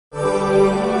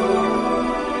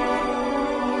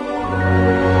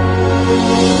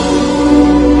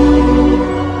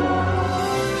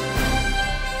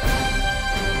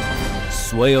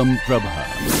Swayam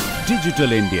Prabha.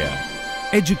 Digital India.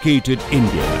 Educated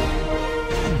India.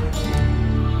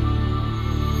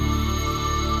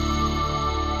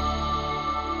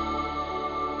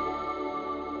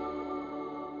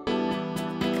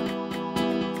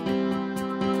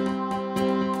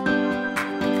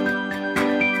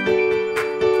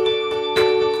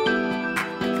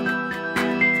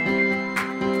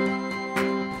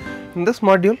 In this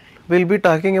module, we will be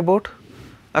talking about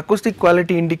acoustic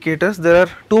quality indicators. There are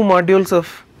two modules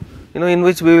in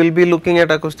which we will be looking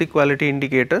at acoustic quality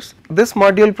indicators. This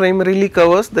module primarily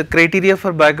covers the criteria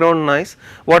for background noise,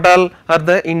 what all are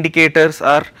the indicators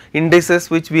or indices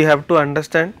which we have to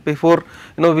understand before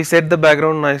we set the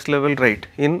background noise level right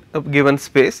in a given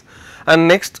space. And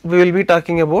next we will be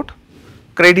talking about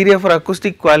criteria for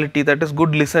acoustic quality, that is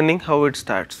good listening, how it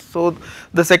starts. So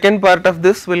the second part of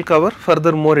this will cover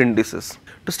further more indices.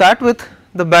 To start with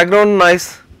the background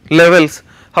noise levels,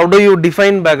 how do you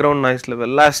define background noise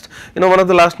level? One of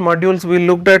the last modules we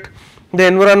looked at the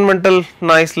environmental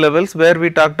noise levels, where we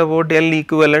talked about L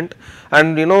equivalent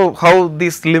and how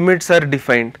these limits are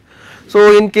defined.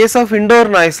 So in case of indoor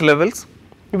noise levels,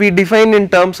 we define in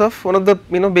terms of one of the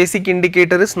basic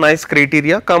indicator is noise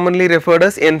criteria, commonly referred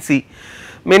as NC.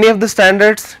 Many of the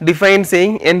standards define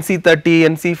saying NC 30,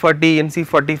 NC 40, NC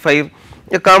 45.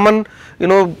 A common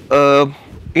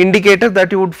indicator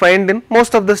that you would find in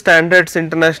most of the standards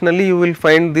internationally, you will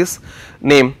find this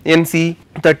name NC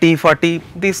 30, 40.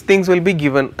 These things will be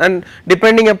given, and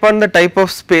depending upon the type of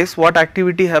space, what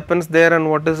activity happens there and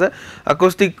what is the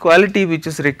acoustic quality which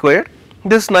is required,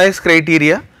 this noise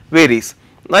criteria varies.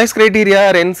 Noise criteria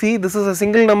or NC, this is a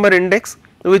single number index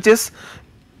which is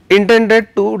intended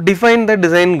to define the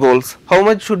design goals, how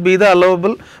much should be the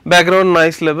allowable background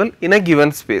noise level in a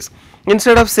given space.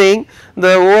 Instead of saying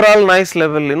the overall noise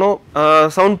level,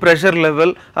 sound pressure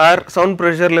level or sound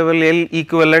pressure level L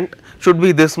equivalent should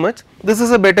be this much, this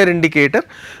is a better indicator.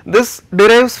 This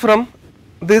derives from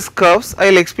these curves.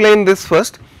 I will explain this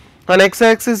first. On x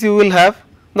axis you will have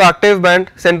the octave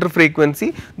band center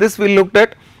frequency, this we looked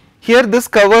at. Here this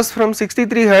covers from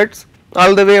 63 Hz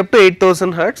all the way up to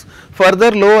 8000 Hz, further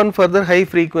low and further high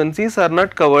frequencies are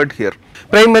not covered here.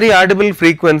 Primary audible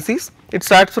frequencies, it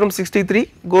starts from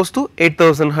 63 goes to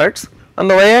 8000 Hz. On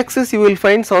the y axis you will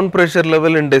find sound pressure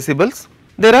level in decibels.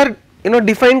 There are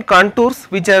defined contours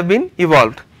which have been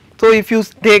evolved. So if you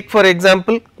take for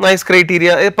example noise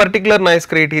criteria, a particular noise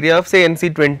criteria of say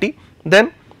NC 20,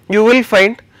 then you will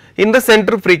find in the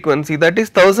center frequency, that is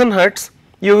 1000 Hz,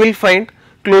 you will find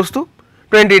close to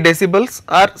 20 decibels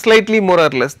or slightly more or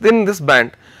less in this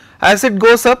band. As it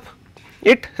goes up,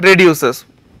 it reduces,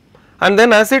 and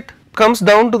then as it comes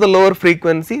down to the lower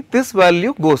frequency, this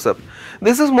value goes up.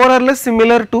 This is more or less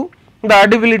similar to the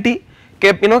audibility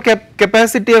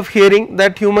capacity of hearing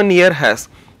that human ear has.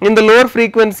 In the lower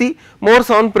frequency, more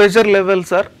sound pressure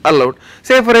levels are allowed.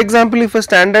 Say for example, if a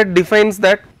standard defines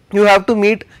that you have to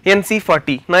meet NC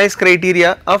 40, noise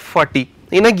criteria of 40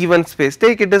 in a given space,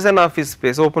 take it as an office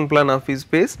space, open plan office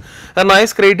space, a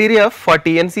noise criteria of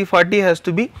 40, NC 40 has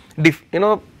to be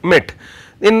met.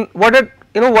 In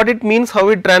what it means, how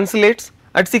it translates,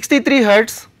 at 63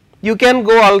 Hz you can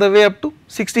go all the way up to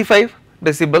 65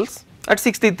 decibels at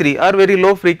 63 or very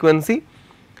low frequency.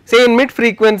 Say in mid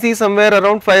frequency somewhere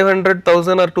around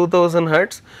 500,000 or 2000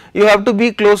 Hz, you have to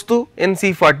be close to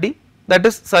NC 40, that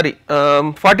is 40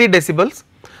 decibels,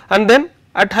 and then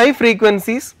at high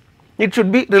frequencies it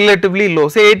should be relatively low.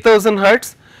 Say 8000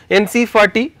 Hz, NC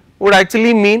 40 would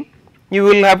actually mean you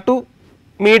will have to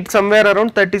meet somewhere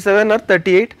around 37 or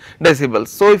 38 decibels.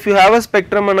 So if you have a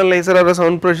spectrum analyzer or a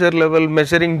sound pressure level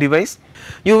measuring device,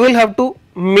 you will have to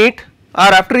meet, or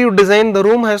after you design, the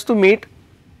room has to meet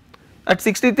at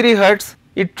 63 Hz.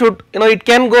 It should, it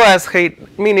can go as high,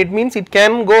 it means it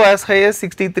can go as high as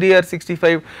 63 or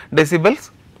 65 decibels,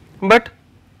 but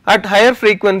at higher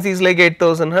frequencies like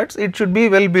 8000 Hz, it should be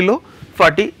well below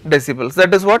 40 decibels.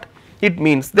 That is what it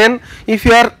means. Then if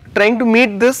you are trying to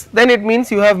meet this, then it means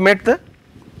you have met the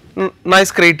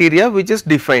noise criteria which is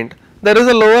defined. There is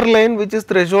a lower line which is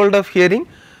threshold of hearing,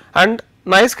 and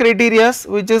noise criteria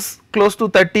which is close to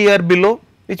 30 or below,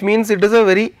 which means it is a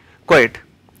very quiet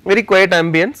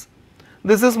ambience.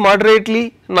 This is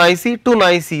moderately noisy to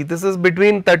noisy, this is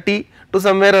between 30 to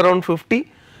somewhere around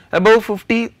 50, above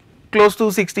 50 close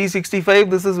to 60, 65,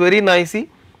 this is very noisy,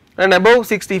 and above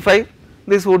 65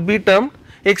 this would be termed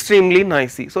extremely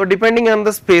noisy. So depending on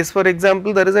the space, for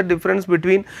example, there is a difference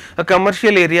between a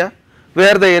commercial area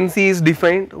where the NC is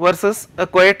defined versus a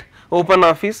quiet open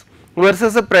office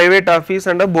versus a private office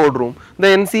and a boardroom. The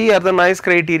NC or the noise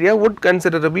criteria would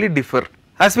considerably differ.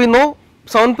 As we know,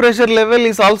 sound pressure level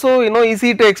is also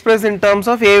easy to express in terms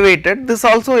of A weighted. This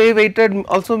also A weighted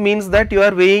also means that you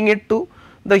are weighing it to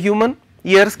the human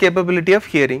ear's capability of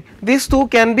hearing. These two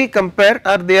can be compared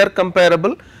or they are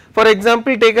comparable. For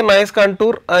example, take a noise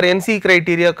contour or NC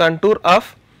criteria contour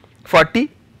of 40.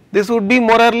 This would be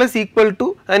more or less equal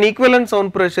to an equivalent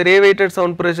sound pressure, A weighted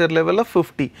sound pressure level of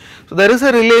 50. So there is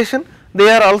a relation. They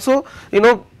are also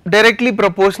directly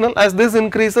proportional. As this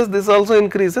increases, this also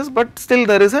increases, but still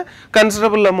there is a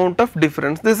considerable amount of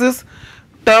difference. This is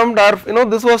termed, or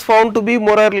this was found to be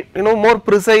more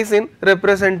precise in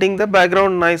representing the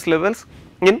background noise levels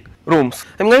in rooms.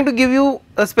 I am going to give you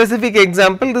a specific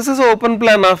example. This is an open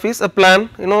plan office, a plan,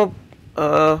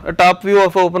 a top view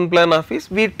of an open plan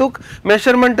office. We took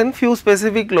measurement in few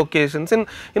specific locations. In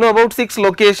about 6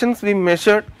 locations we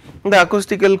measured the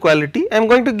acoustical quality. I am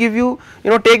going to give you,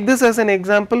 take this as an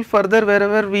example further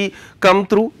wherever we come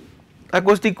through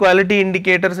acoustic quality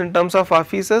indicators in terms of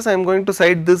offices. I am going to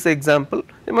cite this example.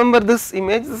 Remember this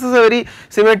image, this is a very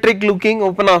symmetric looking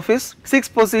open office. 6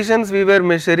 positions we were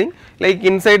measuring, like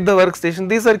inside the workstation.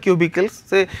 These are cubicles,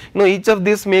 say each of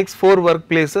these makes 4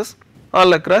 workplaces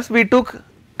all across. We took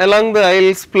along the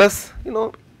aisles plus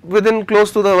within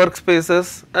close to the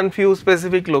workspaces and few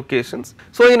specific locations.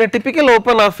 So in a typical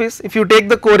open office, if you take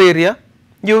the core area,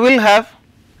 you will have,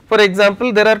 for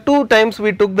example, there are 2 times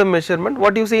we took the measurement.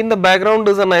 What you see in the background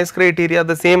is a noise criteria,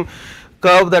 the same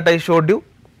curve that I showed you,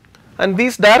 and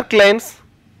these dark lines,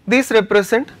 these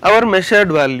represent our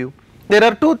measured value. There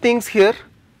are 2 things here.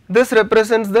 This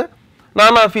represents the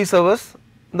non-office hours,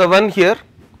 the one here.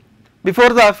 Before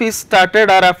the office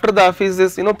started or after the office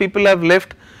is people have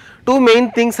left, 2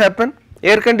 main things happen: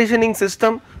 air conditioning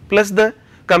system plus the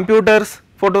computers,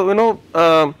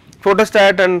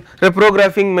 photostat and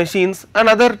reprographing machines and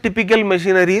other typical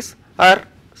machineries are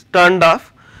turned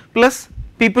off, plus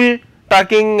people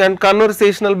talking and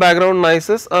conversational background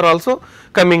noises are also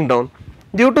coming down.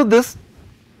 Due to this,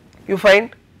 you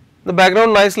find the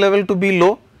background noise level to be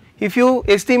low. If you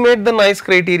estimate the noise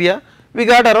criteria, we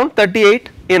got around 38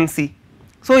 NC.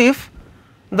 So if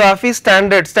the office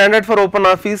standard for open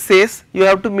office says you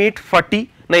have to meet 40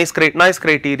 noise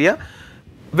criteria,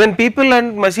 when people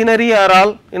and machinery are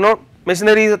all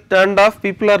machinery is turned off,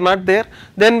 people are not there,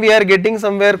 then we are getting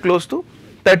somewhere close to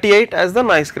 38 as the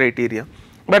noise criteria.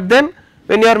 But then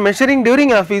when you are measuring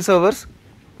during office hours,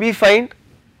 we find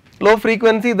low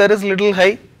frequency, there is little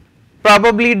high,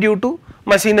 probably due to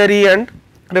machinery and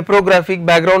reprographic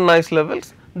background noise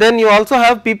levels. Then you also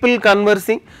have people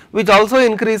conversing, which also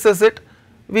increases it.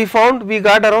 We found we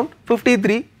got around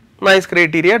 53 noise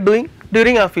criteria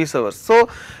during office hours. So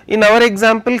in our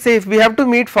example, say if we have to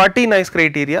meet 40 noise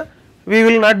criteria, we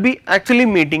will not be actually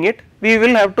meeting it. We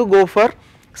will have to go for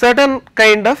certain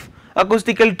kind of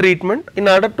acoustical treatment in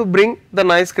order to bring the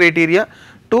noise criteria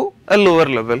to a lower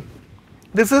level.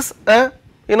 This is a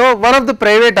one of the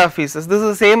private offices. This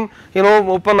is the same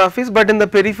open office, but in the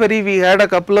periphery we had a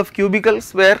couple of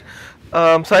cubicles where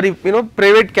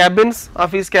private cabins,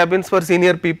 office cabins for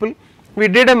senior people. We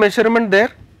did a measurement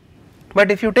there,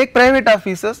 but if you take private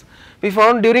offices, we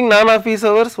found during non-office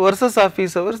hours versus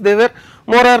office hours, they were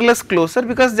more or less closer,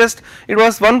 because just it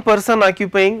was one person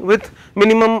occupying with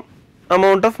minimum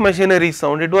amount of machinery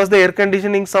sound. It was the air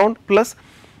conditioning sound plus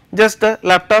just a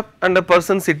laptop and a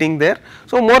person sitting there.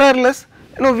 So more or less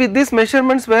with these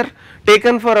measurements were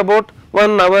taken for about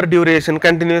 1 hour duration,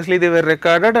 continuously they were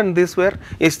recorded and these were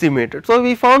estimated. So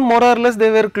we found more or less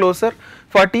they were closer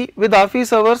 40, with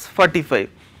office hours 45.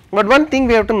 But one thing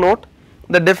we have to note,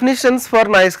 the definitions for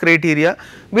noise criteria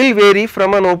will vary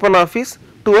from an open office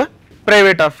to a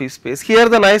private office space. Here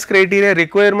the noise criteria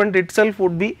requirement itself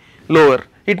would be lower.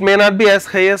 It may not be as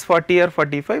high as 40 or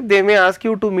 45. They may ask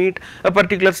you to meet a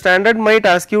particular standard, might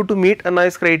ask you to meet a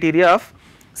noise criteria of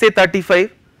say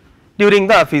 35 during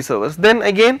the office hours. Then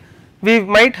again we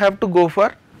might have to go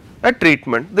for a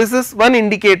treatment. This is one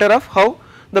indicator of how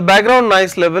the background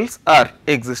noise levels are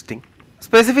existing.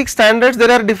 Specific standards,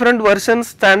 there are different versions,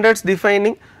 standards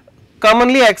defining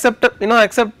commonly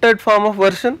accepted form of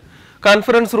version.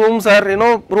 Conference rooms are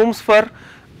rooms for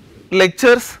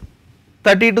lectures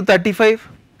 30 to 35,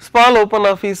 small open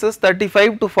offices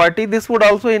 35 to 40. This would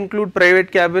also include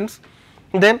private cabins.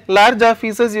 Then large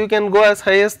offices you can go as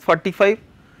high as 45,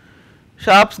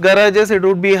 shops, garages it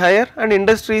would be higher, and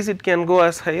industries it can go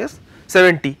as high as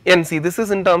 70 NC. This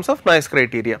is in terms of noise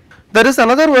criteria. There is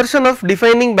another version of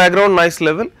defining background noise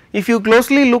level. If you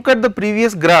closely look at the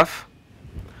previous graph,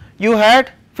 you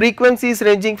had frequencies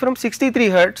ranging from 63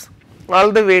 Hz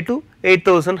all the way to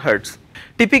 8000 Hz.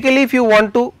 Typically if you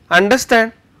want to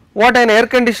understand what an air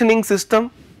conditioning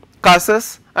system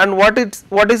causes and what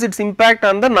is its impact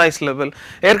on the noise level.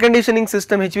 Air conditioning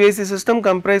system, HVAC system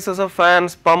comprises of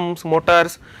fans, pumps,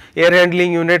 motors, air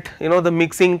handling unit, the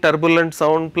mixing turbulent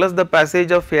sound plus the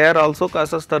passage of air also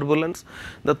causes turbulence,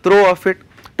 the throw of it.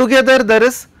 Together there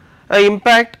is an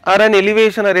impact or an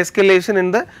elevation or escalation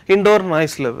in the indoor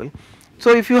noise level.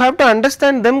 So if you have to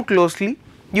understand them closely,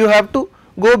 you have to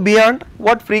go beyond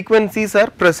what frequencies are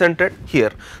presented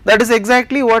here. That is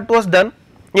exactly what was done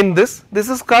in this. This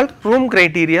is called room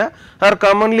criteria, or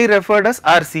commonly referred as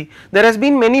RC. There has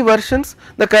been many versions.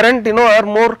 The current are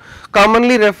more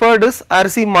commonly referred as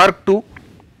RC Mark II.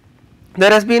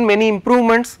 There has been many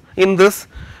improvements in this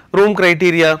room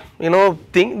criteria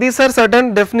thing. These are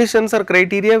certain definitions or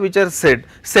criteria which are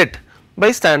set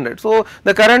by standard. So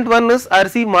the current one is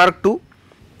RC Mark II.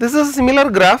 This is a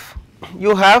similar graph.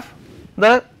 You have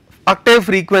the octave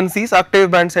frequencies,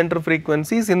 octave band center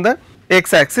frequencies in the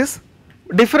x axis.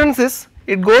 Difference is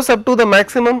it goes up to the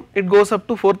maximum, it goes up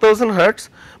to 4000 hertz,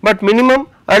 but minimum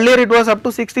earlier it was up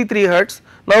to 63 hertz,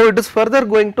 now it is further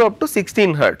going to up to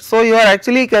 16 hertz. So you are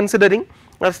actually considering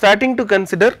or starting to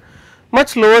consider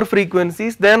much lower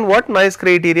frequencies than what noise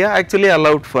criteria actually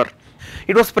allowed for.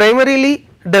 It was primarily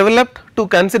developed to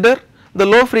consider the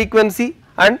low frequency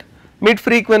and mid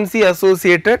frequency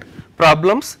associated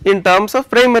problems in terms of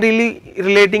primarily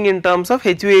relating in terms of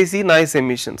HVAC noise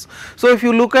emissions. So if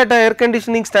you look at a air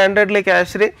conditioning standard like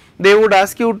ASHRAE, they would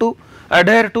ask you to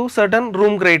adhere to certain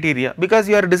room criteria, because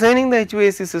you are designing the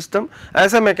HVAC system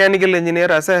as a mechanical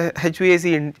engineer, as a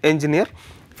HVAC engineer.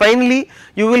 Finally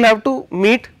you will have to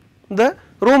meet the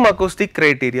room acoustic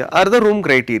criteria or the room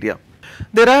criteria.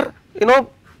 There are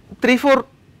 3-4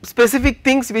 specific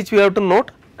things which we have to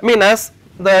note. I mean, as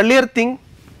the earlier thing,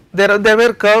 there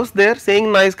were curves there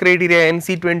saying noise criteria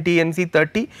NC20,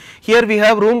 NC30. Here we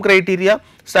have room criteria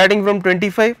starting from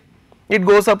 25, it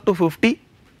goes up to 50.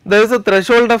 There is a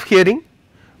threshold of hearing.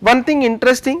 One thing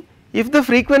interesting, if the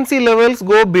frequency levels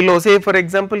go below, say for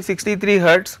example 63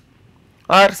 hertz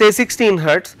or say 16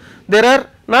 hertz, there are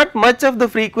not much of the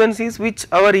frequencies which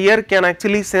our ear can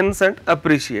actually sense and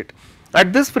appreciate.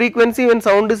 At this frequency, when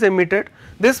sound is emitted,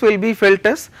 this will be felt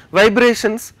as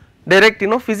vibrations, direct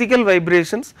physical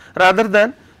vibrations rather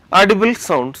than audible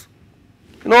sounds.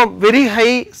 Very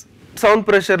high sound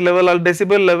pressure level or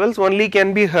decibel levels only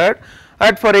can be heard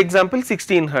at, for example,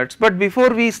 16 hertz, but before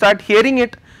we start hearing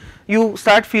it, you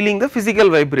start feeling the physical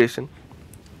vibration.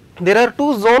 There are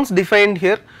two zones defined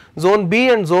here, zone B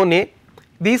and zone A.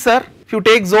 These are, if you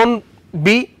take zone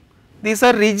B, these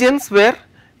are regions where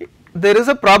there is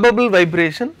a probable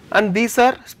vibration, and these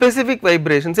are specific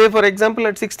vibrations. Say for example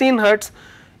at 16 hertz,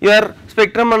 your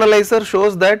spectrum analyzer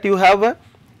shows that you have a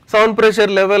sound pressure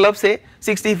level of say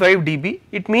 65 dB.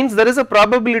 It means there is a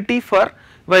probability for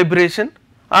vibration,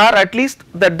 or at least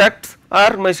the ducts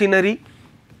or machinery,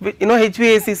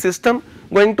 HVAC system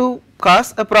going to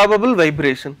cause a probable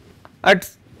vibration. At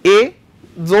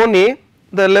zone A,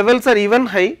 the levels are even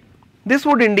high. This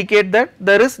would indicate that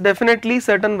there is definitely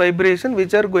certain vibration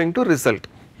which are going to result.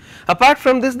 Apart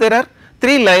from this, there are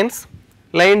 3 lines,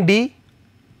 line D,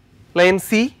 line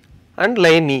C and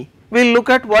line E. We will look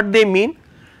at what they mean.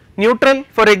 Neutral,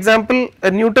 for example,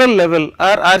 a neutral level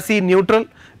or RC neutral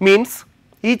means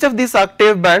each of these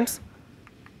octave bands,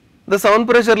 the sound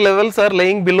pressure levels are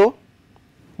lying below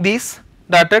these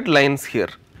dotted lines here.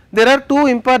 There are 2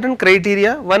 important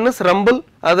criteria, one is rumble,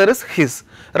 other is hiss.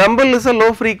 Rumble is a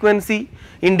low frequency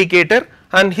indicator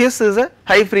and hiss is a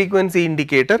high frequency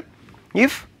indicator.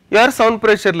 If your sound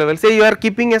pressure level, say you are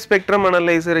keeping a spectrum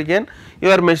analyzer again, you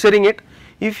are measuring it,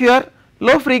 if your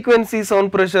low frequency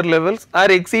sound pressure levels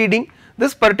are exceeding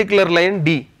this particular line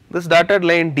D, this dotted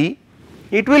line D,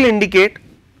 it will indicate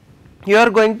you are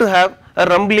going to have a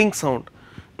rumbling sound.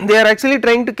 They are actually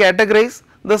trying to categorize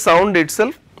the sound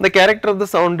itself, the character of the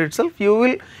sound itself. You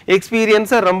will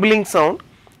experience a rumbling sound,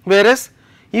 whereas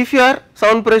if your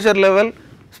sound pressure level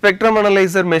spectrum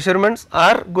analyzer measurements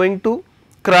are going to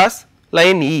cross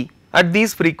line E at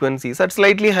these frequencies, at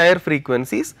slightly higher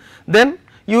frequencies, then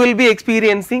you will be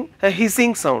experiencing a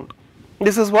hissing sound.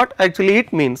 This is what actually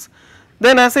it means.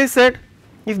 Then as I said,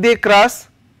 if they cross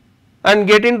and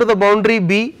get into the boundary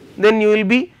B, then you will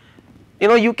be,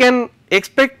 you can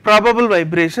expect probable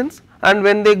vibrations, and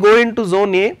when they go into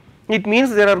zone A, it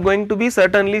means there are going to be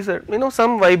certainly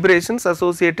some vibrations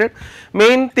associated.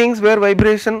 Main things where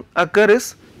vibration occur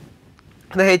is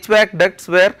the HVAC ducts,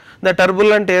 where the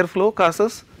turbulent airflow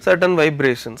causes certain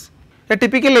vibrations. A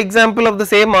typical example of the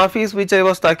same office which I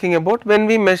was talking about, when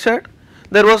we measured,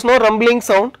 there was no rumbling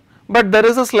sound, but there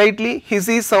is a slightly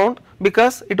hissy sound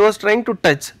because it was trying to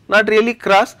touch, not really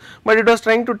cross, but it was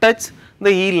trying to touch the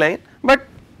E line, but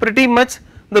pretty much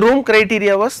the room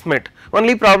criteria was met.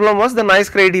 Only problem was the noise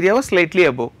criteria was slightly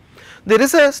above. There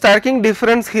is a striking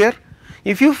difference here.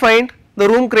 If you find the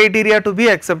room criteria to be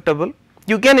acceptable,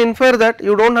 you can infer that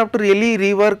you do not have to really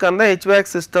rework on the HVAC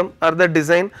system or the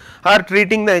design or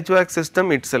treating the HVAC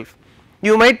system itself.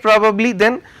 You might probably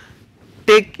then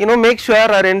take, make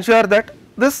sure or ensure that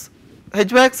this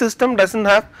HVAC system does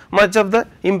not have much of the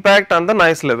impact on the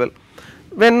noise level.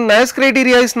 When noise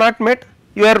criteria is not met,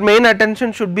 your main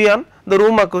attention should be on the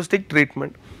room acoustic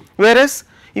treatment. Whereas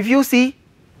if you see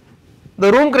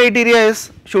the room criteria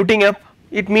is shooting up,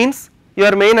 it means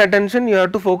your main attention you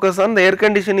have to focus on the air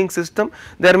conditioning system.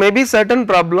 There may be certain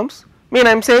problems, I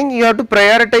am saying you have to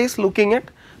prioritize looking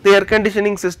at the air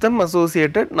conditioning system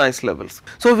associated noise levels.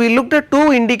 So we looked at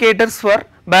two indicators for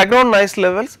background noise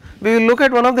levels. We will look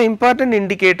at one of the important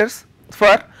indicators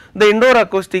for the indoor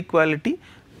acoustic quality.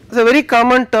 It is a very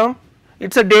common term,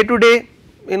 it is a day to day,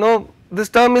 this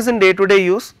term is in day to day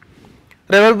use,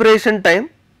 reverberation time.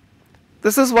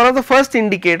 This is one of the first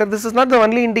indicator, this is not the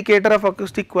only indicator of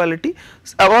acoustic quality.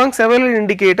 Among several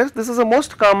indicators, this is the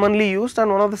most commonly used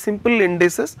and one of the simple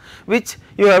indices which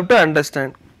you have to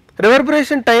understand.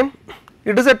 Reverberation time,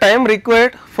 it is a time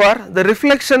required for the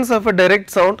reflections of a direct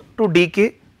sound to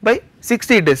decay by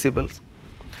 60 decibels.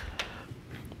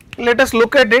 Let us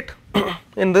look at it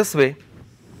in this way.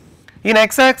 In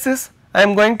x axis I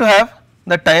am going to have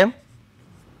the time,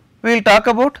 we will talk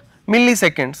about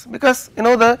milliseconds, because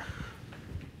the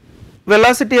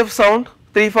velocity of sound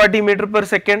 340 meter per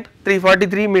second,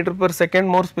 343 meter per second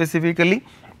more specifically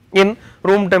in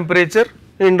room temperature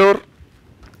indoor.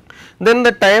 Then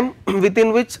the time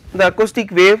within which the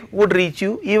acoustic wave would reach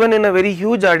you even in a very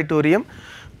huge auditorium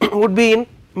would be in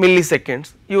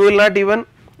milliseconds. You will not even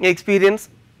experience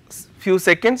few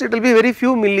seconds, it will be very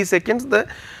few milliseconds the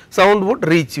sound would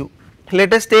reach you.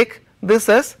 Let us take this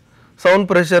as sound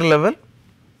pressure level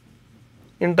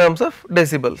in terms of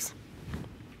decibels.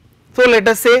 So let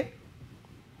us say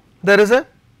there is a,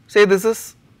 say this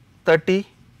is 30,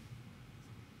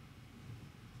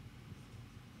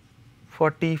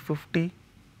 40, 50,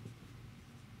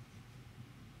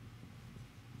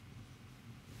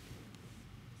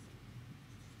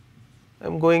 I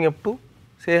am going up to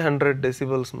say 100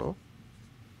 decibels now,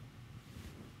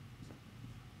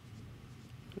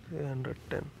 say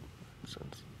 110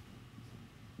 instance.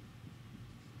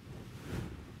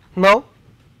 Now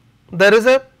there is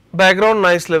a background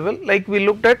noise level, like we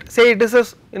looked at, say it is a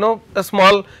a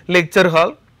small lecture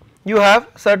hall, you have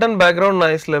certain background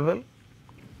noise level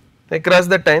across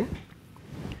the time.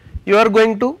 You are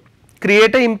going to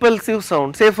create an impulsive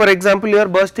sound, say for example you are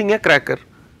bursting a cracker,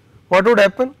 what would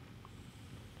happen?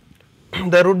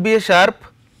 There would be a sharp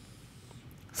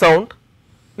sound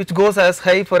which goes as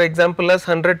high for example as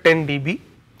 110 dB,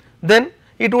 then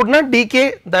it would not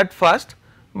decay that fast,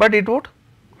 but it would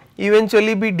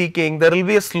eventually be decaying, there will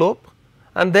be a slope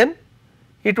and then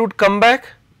it would come back,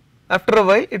 after a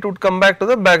while it would come back to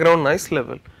the background noise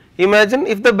level. Imagine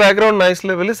if the background noise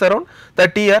level is around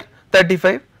 30 or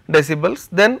 35 decibels,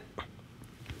 then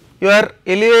you are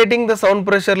elevating the sound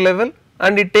pressure level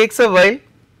and it takes a while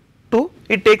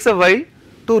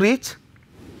to reach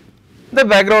the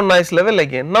background noise level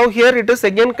again. Now here it is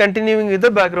again continuing with the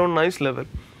background noise level.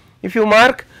 If you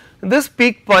mark this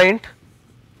peak point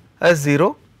as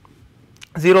 0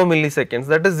 milliseconds,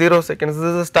 that is 0 seconds, this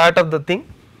is the start of the thing,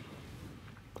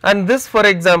 and this for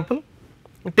example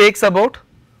takes about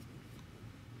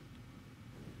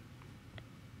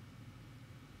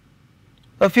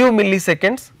a few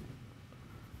milliseconds.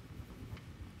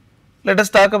 Let us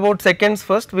talk about seconds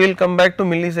first, we will come back to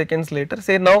milliseconds later.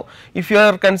 Say now if you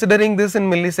are considering this in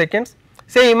milliseconds,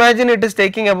 say imagine it is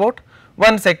taking about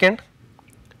 1 second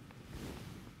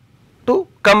to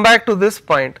come back to this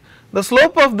point. The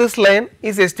slope of this line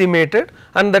is estimated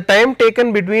and the time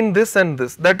taken between this and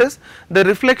this, that is the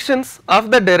reflections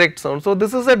of the direct sound. So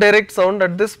this is a direct sound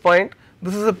at this point,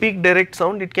 this is a peak direct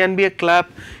sound, it can be a clap,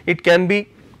 it can be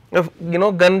a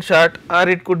gunshot, or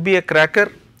it could be a cracker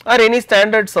or any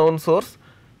standard sound source.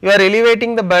 You are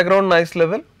elevating the background noise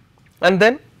level and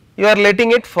then you are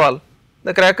letting it fall.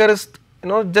 The cracker is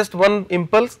just one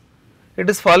impulse, it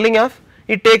is falling off,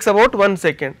 it takes about 1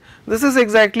 second. This is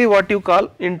exactly what you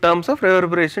call in terms of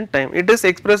reverberation time. It is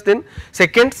expressed in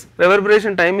seconds,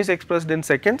 reverberation time is expressed in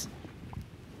seconds.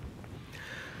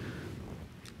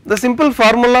 The simple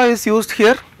formula is used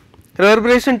here.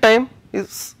 Reverberation time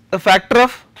is a factor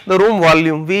of the room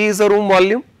volume, V is a room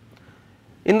volume.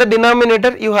 In the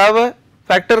denominator you have a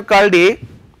factor called A,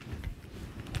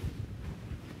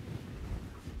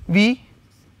 V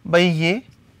by A,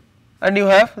 and you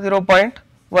have 0.161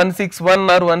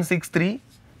 or 163,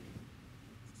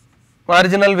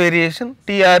 marginal variation,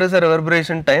 TR is a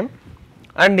reverberation time,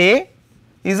 and A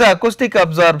is the acoustic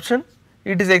absorption.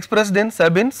 It is expressed in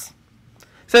Sabin's.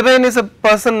 Sabin is a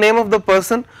person, name of the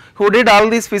person who did all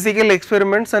these physical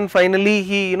experiments, and finally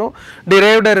he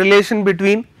derived a relation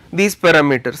between these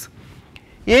parameters.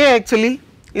 A actually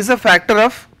is a factor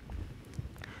of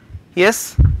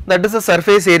S, that is the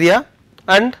surface area,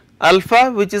 and alpha,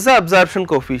 which is the absorption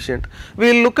coefficient. We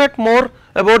will look at more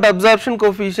about absorption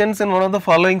coefficients in one of the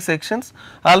following sections.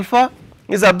 Alpha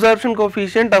is absorption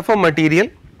coefficient of a material,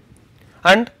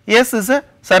 and S is a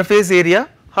surface area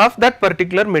of that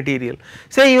particular material.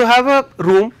 Say you have a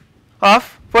room of,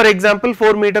 for example,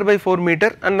 4 meter by 4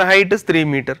 meter and the height is 3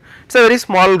 meter. It is a very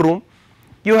small room.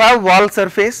 You have wall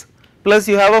surface plus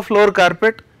you have a floor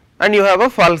carpet and you have a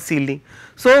false ceiling.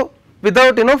 So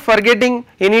without forgetting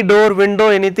any door, window,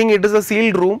 anything, it is a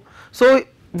sealed room. So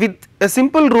with a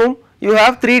simple room you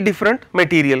have 3 different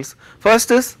materials.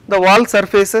 First is the wall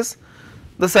surfaces,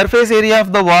 the surface area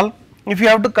of the wall. If you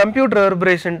have to compute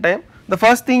reverberation time, the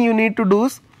first thing you need to do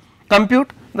is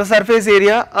compute the surface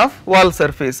area of wall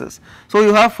surfaces. So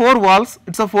you have 4 walls,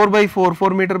 it is a 4 by 4, 4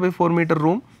 meter by 4 meter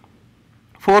room,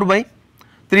 4 by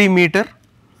 3 meter,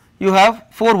 you have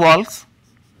 4 walls,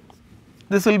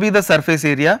 this will be the surface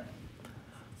area.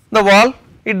 The wall,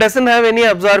 it does not have any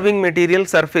absorbing material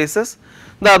surfaces.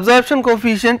 The absorption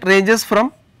coefficient ranges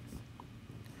from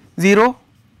 0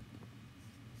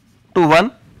 to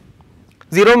 1.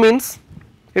 0 means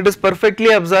it is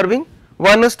perfectly absorbing,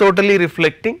 1 is totally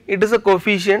reflecting, it is a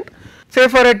coefficient. Say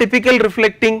for a typical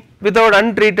reflecting without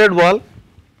untreated wall,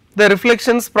 the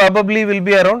reflections probably will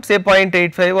be around say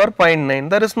 0.85 or 0.9.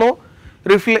 There is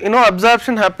no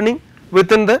absorption happening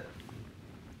within the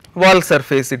wall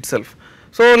surface itself.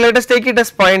 So let us take it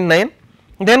as 0.9.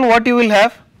 Then what you will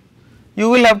have? You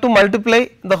will have to multiply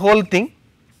the whole thing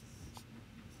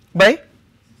by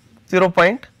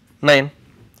 0.9.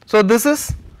 So this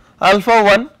is alpha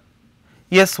 1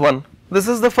 S1. This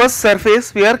is the first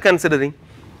surface we are considering.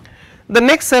 The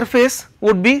next surface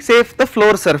would be say the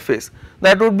floor surface,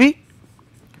 that would be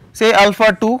say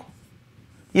alpha 2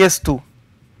 S2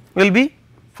 will be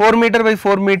 4 meter by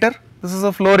 4 meter, this is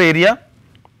a floor area,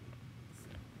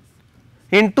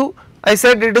 into, I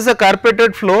said it is a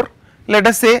carpeted floor, let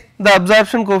us say the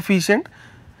absorption coefficient.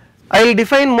 I will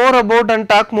define more about and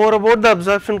talk more about the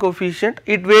absorption coefficient.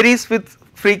 It varies with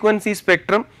frequency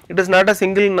spectrum, it is not a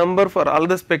single number for all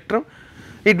the spectrum,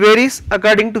 it varies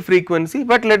according to frequency,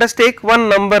 but let us take one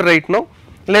number right now.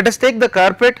 Let us take the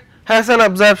carpet has an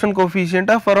absorption coefficient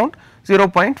of around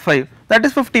 0.5, that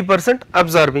is 50%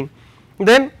 absorbing.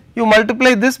 Then you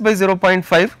multiply this by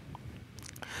 0.5.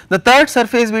 The third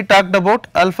surface we talked about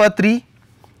alpha 3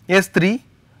 S3,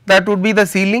 that would be the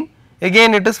ceiling,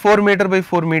 again it is 4 meter by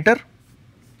 4 meter.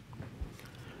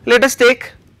 Let us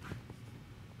take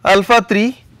alpha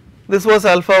 3, this was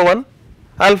alpha 1,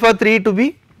 alpha 3 to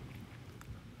be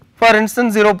for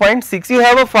instance 0.6. You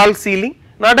have a false ceiling,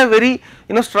 not a very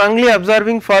strongly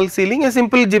absorbing false ceiling, a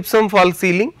simple gypsum false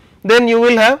ceiling, then you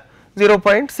will have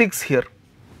 0.6 here.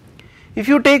 If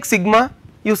you take sigma,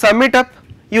 you sum it up,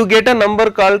 you get a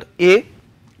number called A,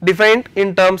 defined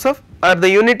in terms of, or the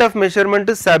unit of measurement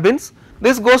is Sabins.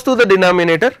 This goes to the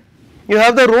denominator, you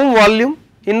have the room volume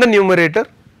in the numerator,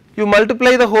 you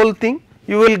multiply the whole thing,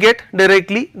 you will get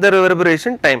directly the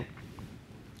reverberation time.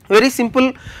 Very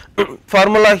simple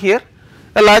formula here.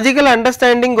 A logical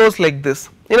understanding goes like this,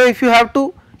 if you have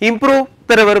to improve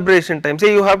the reverberation time,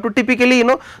 say you have to typically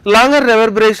longer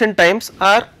reverberation times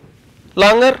are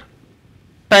longer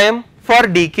time for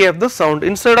decay of the sound.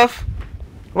 Instead of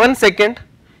 1 second,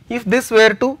 if this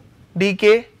were to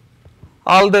decay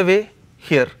all the way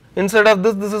here, instead of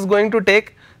this is going to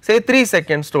take say 3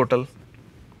 seconds total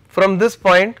from this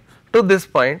point to this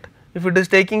point. If it is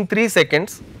taking 3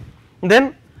 seconds,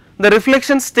 then the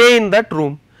reflections stay in that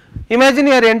room. Imagine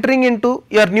you are entering into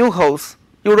your new house,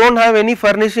 you do not have any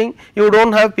furnishing, you do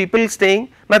not have people staying,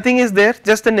 nothing is there,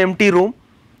 just an empty room.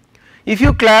 If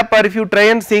you clap or if you try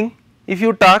and sing, if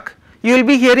you talk, you will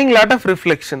be hearing lot of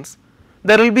reflections.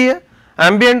 There will be a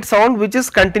ambient sound which is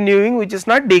continuing, which is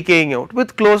not decaying out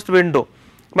with closed window.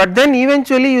 But then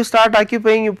eventually you start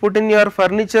occupying, you put in your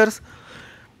furnitures,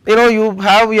 you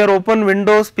have your open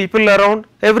windows, people around,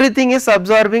 everything is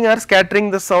absorbing or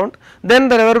scattering the sound, then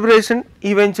the reverberation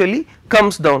eventually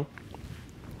comes down.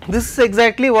 This is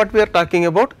exactly what we are talking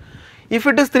about. If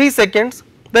it is 3 seconds,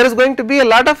 there is going to be a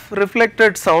lot of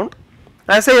reflected sound.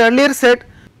 As I earlier said,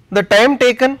 the time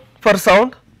taken for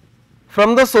sound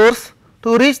from the source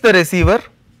to reach the receiver,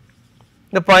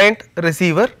 the point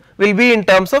receiver, will be in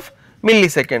terms of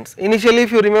milliseconds. Initially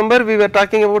if you remember, we were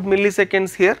talking about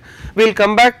milliseconds here, we will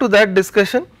come back to that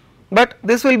discussion, but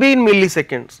this will be in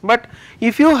milliseconds. But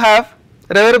if you have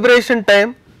reverberation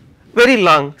time very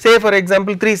long, say for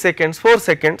example 3 seconds, 4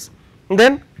 seconds,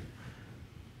 then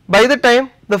by the time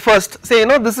the first, say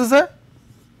this is a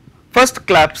first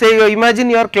clap, say you imagine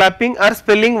you are clapping or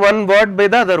spelling one word by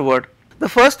the other word. The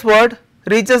first word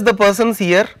reaches the person's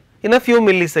ear in a few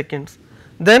milliseconds,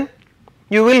 then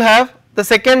you will have the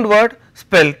second word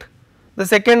spelt, the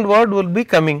second word will be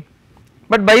coming.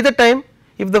 But by the time,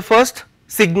 if the first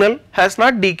signal has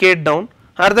not decayed down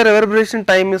or the reverberation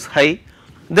time is high,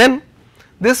 then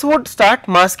this would start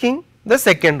masking the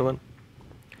second one.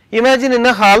 Imagine in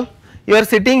a hall, you are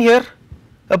sitting here,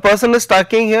 a person is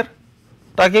talking here,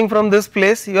 talking from this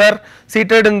place, you are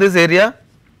seated in this area,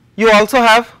 you also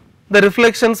have the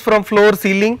reflections from floor,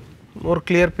 ceiling, more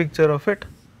clear picture of it.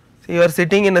 So, you are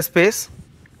sitting in a space,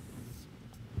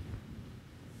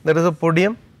 there is a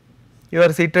podium, you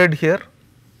are seated here,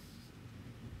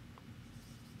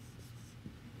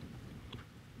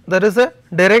 there is a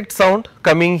direct sound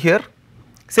coming here,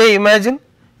 say imagine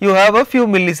you have a few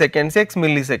milliseconds, x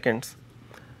milliseconds,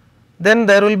 then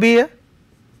there will be a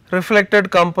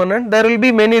reflected component, there will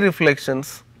be many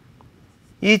reflections,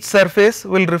 each surface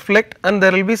will reflect and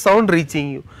there will be sound reaching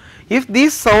you. If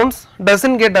these sounds does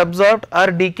not get absorbed or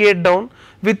decayed down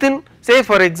within, say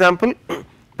for example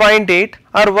 0.8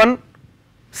 or 1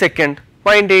 second,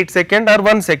 0.8 second or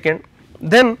 1 second,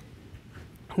 then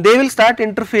they will start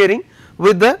interfering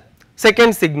with the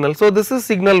second signal. So, this is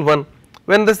signal 1,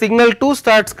 when the signal 2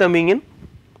 starts coming in,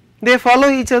 they follow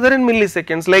each other in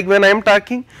milliseconds, like when I am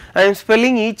talking, I am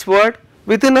spelling each word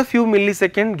within a few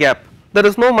millisecond gap, there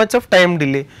is no much of time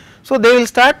delay. So, they will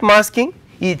start masking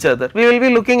each other, we will be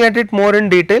looking at it more in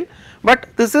detail, but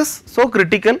this is so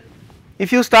critical.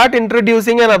 If you start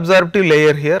introducing an absorptive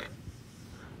layer here,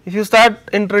 if you start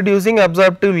introducing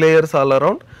absorptive layers all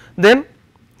around, then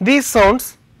these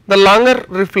sounds, the longer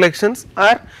reflections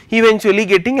are eventually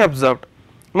getting absorbed.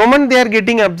 Moment they are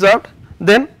getting absorbed,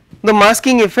 then the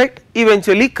masking effect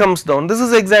eventually comes down. This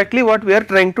is exactly what we are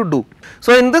trying to do.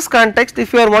 So, in this context,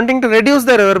 if you are wanting to reduce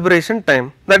the reverberation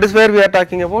time, that is where we are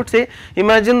talking about, say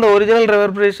imagine the original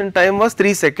reverberation time was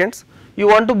 3 seconds, you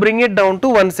want to bring it down to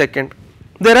 1 second.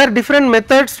 There are different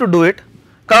methods to do it.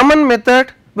 Common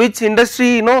method which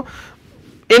industry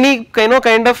any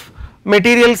kind of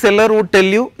material seller would tell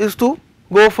you is to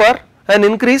go for an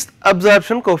increased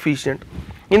absorption coefficient.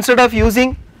 Instead of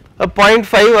using a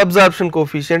 0.5 absorption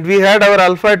coefficient, we had our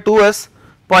alpha 2 as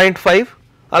 0.5,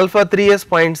 alpha 3 as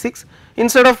 0.6.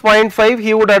 Instead of 0.5,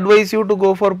 he would advise you to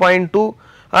go for 0.2,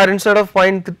 or instead of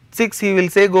 0.6 he will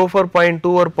say go for 0.2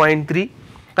 or 0.3,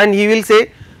 and he will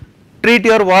say treat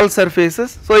your wall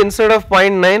surfaces. So, instead of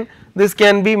 0.9 this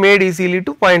can be made easily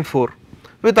to 0.4.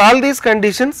 With all these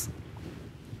conditions,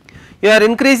 you are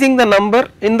increasing the number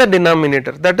in the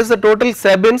denominator, that is the total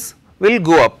sabins will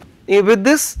go up. With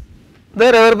this the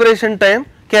reverberation time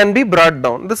can be brought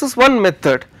down. This is one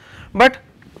method, but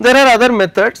there are other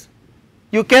methods.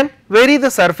 You can vary the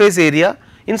surface area,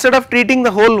 instead of treating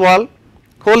the whole wall,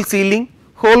 whole ceiling,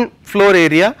 whole floor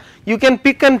area, you can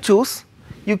pick and choose,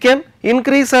 you can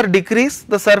increase or decrease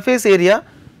the surface area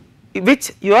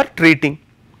which you are treating.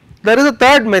 There is a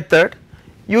third method,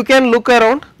 you can look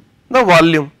around the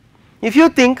volume. If you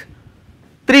think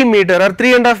 3 meter or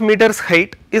 3.5 meters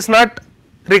height is not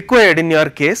required in your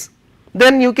case,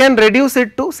 then you can reduce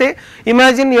it to, say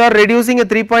imagine you are reducing a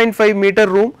 3.5 meter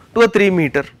room to a 3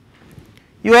 meter.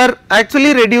 You are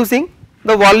actually reducing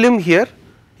the volume here.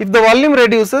 If the volume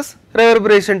reduces,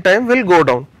 reverberation time will go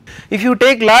down. If you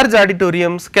take large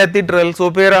auditoriums, cathedrals,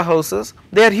 opera houses,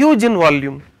 they are huge in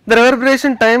volume. The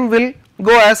reverberation time will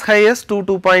go as high as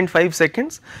 2.5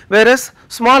 seconds, whereas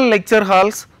small lecture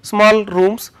halls, small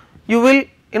rooms, you will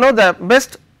the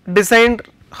best designed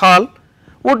hall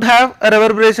would have a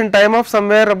reverberation time of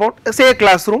somewhere about, say a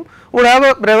classroom would have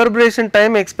a reverberation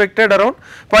time expected around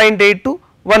 0.8 to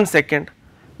 1 second.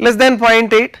 Less than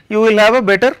 0.8 you will have a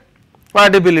better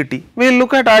audibility. We will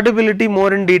look at audibility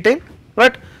more in detail,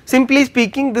 but simply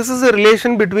speaking this is a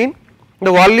relation between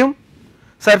the volume,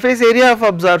 surface area of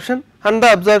absorption and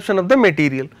the absorption of the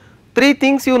material. Three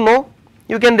things you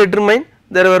can determine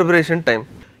the reverberation time.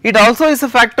 It also is a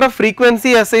factor of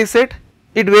frequency, as I said,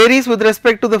 it varies with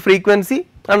respect to the frequency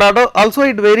and also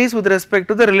it varies with respect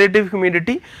to the relative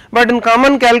humidity, but in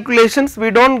common calculations we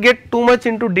do not get too much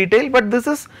into detail, but this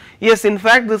is, yes, in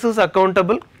fact this is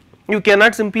accountable, you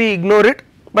cannot simply ignore it,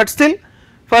 but still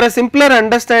for a simpler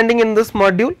understanding in this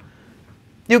module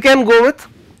you can go with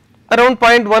around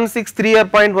 0.163 or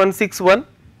 0.161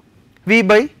 V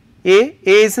by A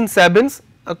is in Sabin's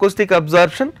acoustic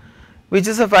absorption, which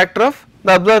is a factor of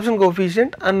the absorption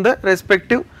coefficient and the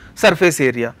respective surface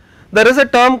area. there is a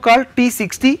term called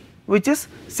T60 which is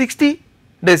 60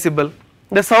 decibel.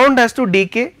 The sound has to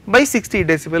decay by 60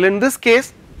 decibel. In this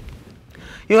case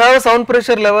you have a sound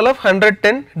pressure level of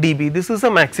 110 dB, this is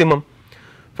a maximum.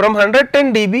 From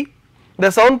 110 dB the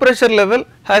sound pressure level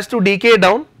has to decay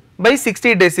down by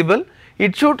 60 decibel,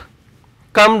 it should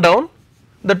come down,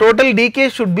 the total decay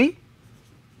should be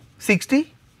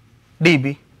 60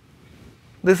 dB.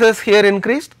 This has here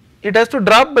increased, it has to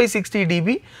drop by 60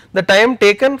 dB, the time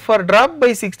taken for drop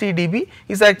by 60 dB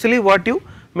is actually what you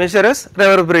measure as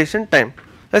reverberation time.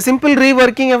 A simple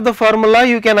reworking of the formula,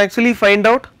 you can actually find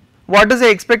out what is the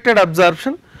expected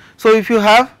absorption. So if you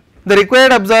have the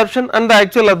required absorption and the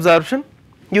actual absorption,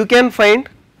 you can find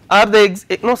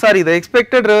the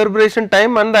expected reverberation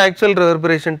time and the actual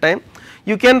reverberation time,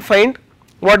 you can find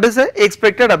what is the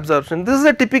expected absorption. This is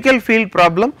a typical field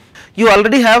problem. You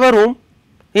already have a room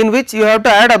in which you have to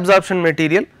add absorption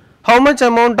material. How much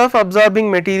amount of absorbing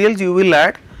materials you will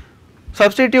add?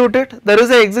 Substitute it, there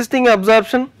is a existing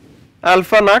absorption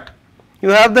alpha naught, you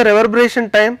have the reverberation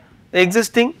time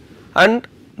existing and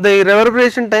the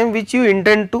reverberation time which you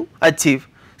intend to achieve.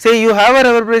 Say you have a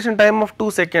reverberation time of 2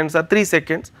 seconds or 3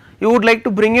 seconds, you would like to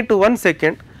bring it to 1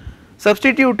 second,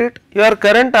 substitute it, your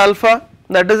current alpha,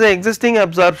 that is the existing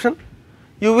absorption,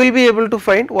 you will be able to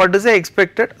find what is the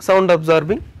expected sound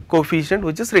absorbing coefficient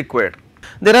which is required.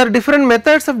 There are different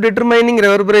methods of determining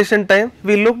reverberation time.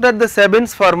 We looked at the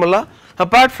Sabin's formula.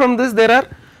 Apart from this, there are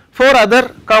 4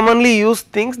 other commonly used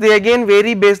things, they again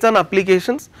vary based on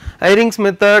applications. Eyring's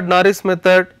method, Norris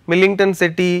method,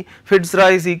 Millington-Setti,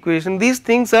 Fitzroy's equation, these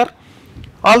things are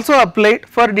also applied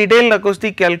for detailed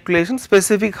acoustic calculations,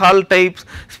 specific Hall types,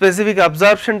 specific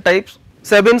absorption types.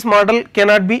 Sabin's model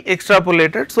cannot be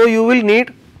extrapolated, so you will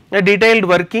need a detailed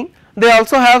working. They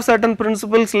also have certain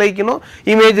principles like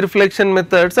image reflection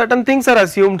method, certain things are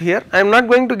assumed here. I am not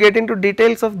going to get into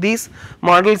details of these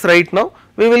models right now,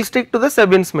 we will stick to the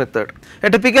Sabin's method. A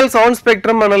typical sound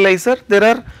spectrum analyzer, there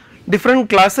are different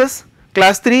classes.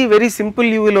 Class 3 very simple,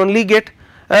 you will only get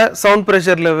a sound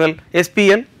pressure level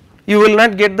SPL, you will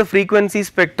not get the frequency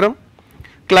spectrum.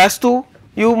 Class 2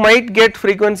 you might get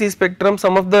frequency spectrum,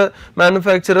 some of the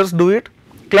manufacturers do it.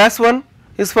 Class 1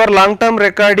 is for long term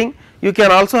recording, you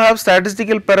can also have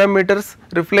statistical parameters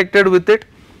reflected with it.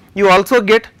 You also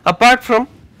get, apart from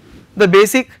the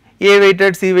basic A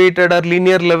weighted, C weighted or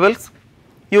linear levels,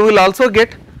 you will also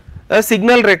get a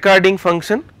signal recording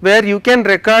function where you can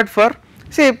record for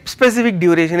say specific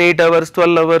duration 8 hours,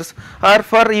 12 hours or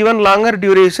for even longer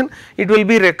duration, it will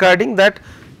be recording, that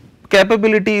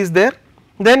capability is there.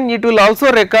 Then it will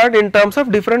also record in terms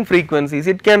of different frequencies,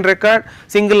 it can record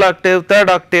single octave, third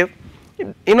octave.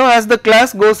 As the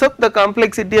class goes up, the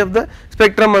complexity of the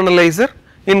spectrum analyzer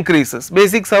increases.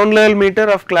 Basic sound level meter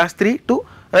of class 3 to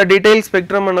a detailed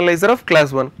spectrum analyzer of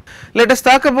class 1. Let us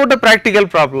talk about a practical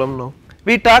problem now.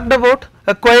 We talked about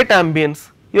a quiet ambience,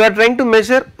 you are trying to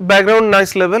measure background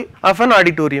noise level of an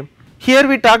auditorium. Here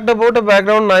we talked about a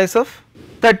background noise of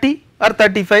 30 or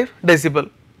 35 decibel.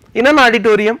 In an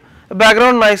auditorium, a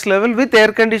background noise level with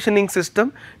air conditioning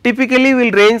system typically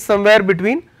will range somewhere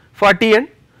between 40 and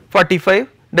 45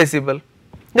 decibel.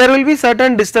 There will be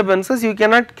certain disturbances, you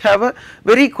cannot have a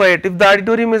very quiet, if the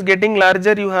auditorium is getting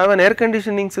larger, you have an air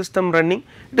conditioning system running,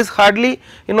 it is hardly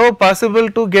possible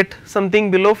to get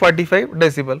something below 45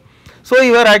 decibel. So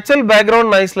your actual background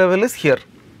noise level is here.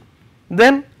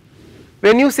 Then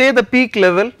when you say the peak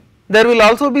level, there will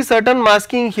also be certain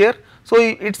masking here, so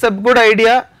it is a good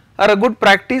idea or a good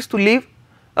practice to leave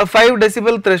a 5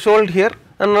 decibel threshold here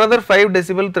and another 5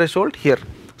 decibel threshold here.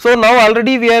 So now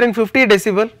already we are in 50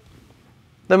 decibel,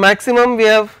 the maximum we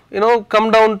have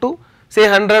come down to say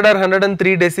 100 or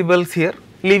 103 decibels here,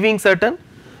 leaving certain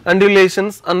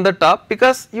undulations on the top,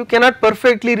 because you cannot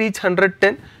perfectly reach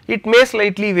 110, it may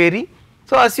slightly vary.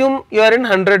 So assume you are in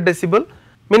 100 decibel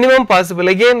minimum possible.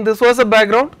 Again this was a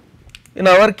background, in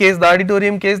our case the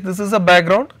auditorium case this is a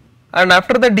background, and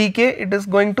after the decay it is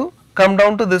going to come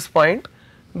down to this point,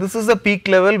 this is the peak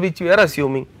level which we are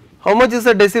assuming. How much is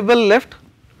the decibel left?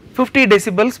 50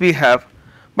 decibels we have,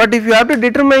 but if you have to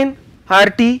determine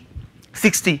RT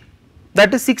 60,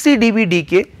 that is 60 dB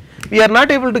decay, we are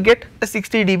not able to get a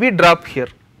 60 dB drop here,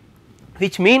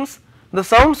 which means the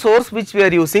sound source which we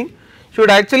are using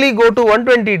should actually go to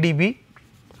 120 dB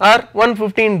or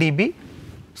 115 dB,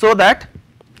 so that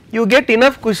you get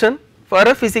enough cushion for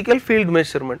a physical field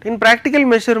measurement. In practical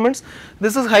measurements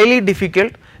this is highly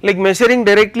difficult, like measuring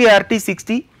directly RT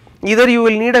 60, either you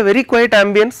will need a very quiet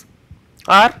ambience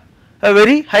or a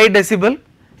very high decibel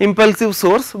impulsive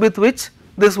source with which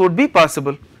this would be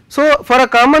possible. So for a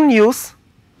common use,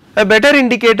 a better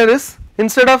indicator is,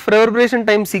 instead of reverberation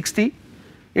time 60,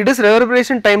 it is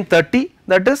reverberation time 30,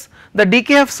 that is the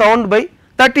decay of sound by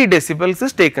 30 decibels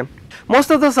is taken.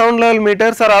 Most of the sound level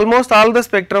meters or almost all the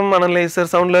spectrum analyzer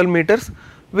sound level meters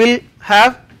will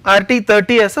have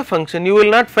RT30 as a function, you will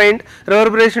not find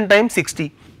reverberation time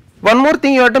 60. One more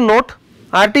thing you have to note,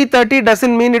 RT30 does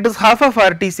not mean it is half of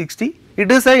RT60,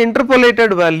 it is a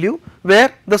interpolated value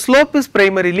where the slope is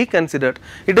primarily considered.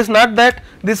 It is not that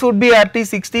this would be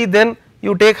RT60 then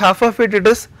you take half of it, it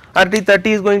is RT30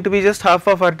 is going to be just half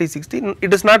of RT60,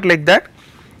 it is not like that,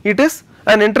 it is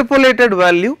an interpolated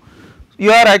value, you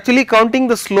are actually counting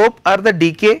the slope or the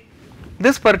decay,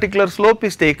 this particular slope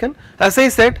is taken. As I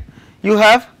said, you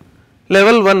have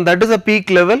level 1, that is a peak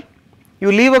level,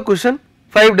 you leave a cushion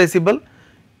 5 decibel,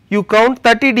 you count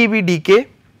 30 dB decay,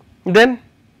 then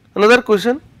another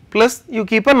cushion plus you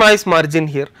keep a noise margin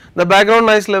here. The background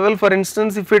noise level, for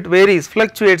instance, if it varies,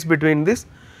 fluctuates between this,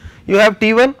 you have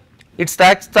T1, it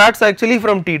starts actually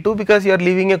from T2 because you are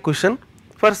leaving a cushion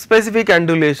for specific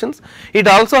undulations. It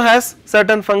also has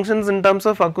certain functions in terms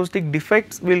of acoustic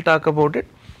defects, we will talk about it.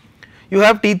 You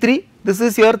have T3, this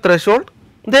is your threshold,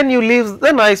 then you leave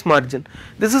the noise margin.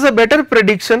 This is a better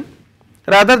prediction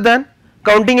rather than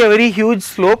counting a very huge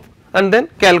slope and then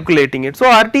calculating it. So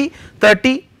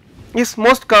RT30 is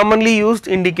most commonly used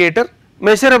indicator,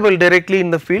 measurable directly in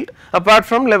the field apart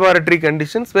from laboratory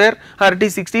conditions where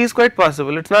RT60 is quite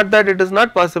possible. It is not that it is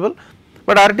not possible,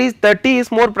 but RT30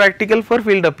 is more practical for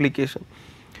field application.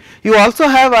 You also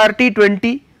have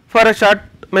RT20 for a short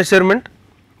measurement.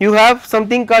 You have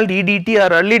something called EDT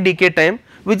or early decay time,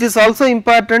 which is also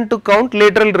important to count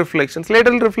lateral reflections.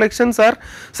 Lateral reflections are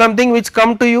something which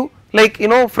come to you like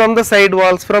from the side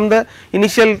walls, from the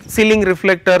initial ceiling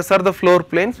reflectors or the floor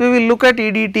planes. We will look at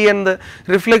EDT and the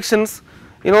reflections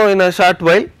in a short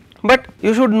while, but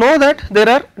you should know that there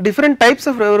are different types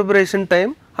of reverberation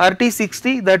time.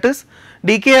 RT60, that is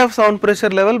decay of sound pressure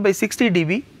level by 60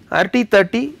 dB,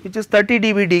 RT30 which is 30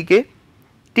 dB decay,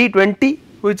 T20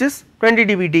 which is 20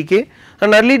 dB decay,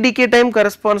 and early decay time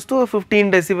corresponds to a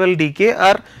 15 decibel decay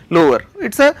or lower.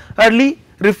 It is a early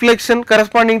reflection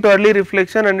corresponding to early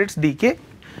reflection and its decay.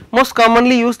 Most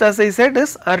commonly used, as I said,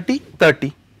 is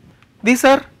RT30. These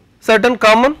are certain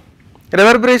common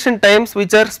reverberation times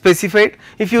which are specified.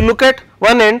 If you look at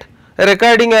one end, a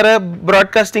recording or a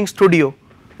broadcasting studio,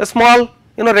 a small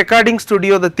recording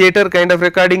studio, the theatre kind of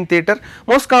recording theatre,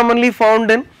 most commonly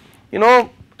found in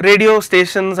radio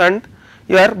stations and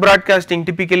your broadcasting,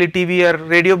 typically TV or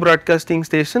radio broadcasting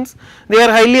stations. They are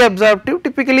highly absorptive,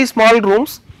 typically small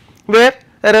rooms where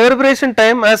a reverberation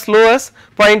time as low as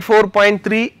 0.4,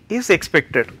 0.3 is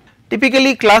expected.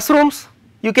 Typically classrooms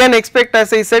you can expect,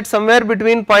 as I said, somewhere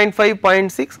between 0.5,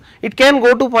 0.6, it can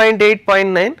go to 0.8,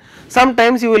 0.9,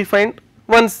 sometimes you will find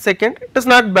 1 second, it is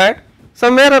not bad,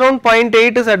 somewhere around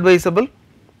 0.8 is advisable.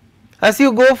 As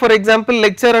you go, for example,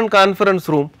 lecture and conference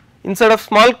room, instead of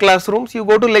small classrooms you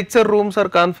go to lecture rooms or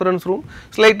conference room,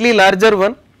 slightly larger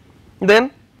one,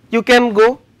 then you can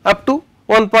go up to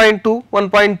 1.2,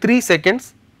 1.3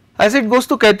 seconds. As it goes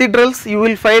to cathedrals you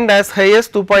will find as high as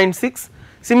 2.6.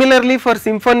 Similarly for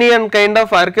symphony and kind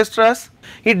of orchestras,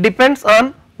 it depends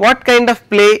on what kind of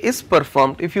play is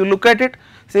performed. If you look at it,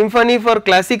 symphony for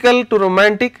classical to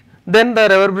romantic, then the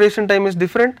reverberation time is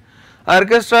different.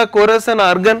 Orchestra, chorus and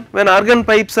organ, when organ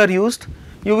pipes are used,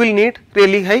 you will need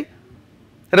really high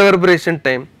reverberation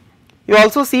time. You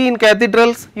also see in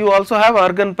cathedrals, you also have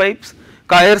organ pipes,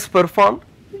 choirs performed,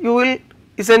 you will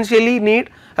essentially need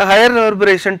a higher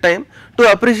reverberation time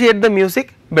to appreciate the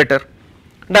music better.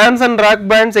 Dance and rock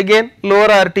bands, again lower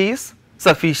RT is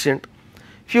sufficient.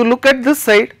 If you look at this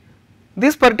side,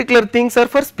 these particular things are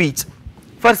for speech.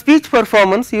 For speech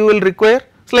performance you will require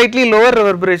slightly lower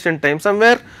reverberation time,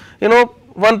 somewhere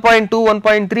 1.2,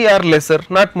 1.3 or lesser,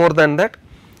 not more than that.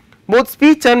 Both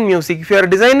speech and music, if you are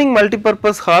designing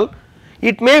multipurpose hall,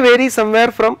 it may vary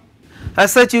somewhere from,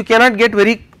 as such you cannot get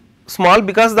very small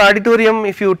because the auditorium,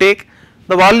 if you take,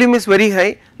 the volume is very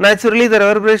high, naturally the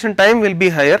reverberation time will be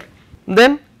higher.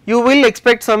 Then you will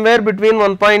expect somewhere between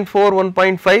 1.4,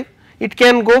 1.5, it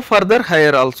can go further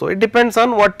higher also, it depends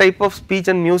on what type of speech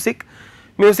and music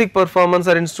performance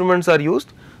or instruments are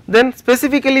used. Then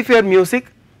specifically for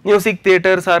music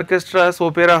theatres, orchestras,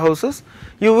 opera houses,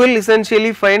 you will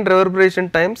essentially find reverberation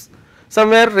times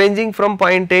somewhere ranging from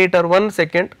 0.8 or 1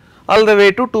 second all the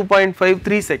way to 2.5,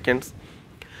 3 seconds.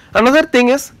 Another thing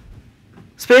is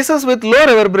spaces with low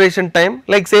reverberation time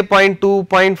like say 0.2,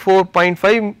 0.4,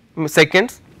 0.5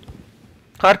 seconds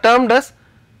are termed as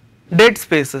dead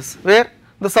spaces where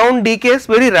the sound decays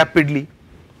very rapidly,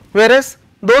 whereas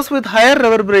those with higher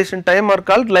reverberation time are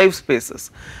called live spaces.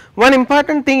 One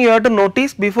important thing you have to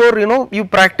notice before you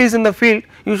practice in the field,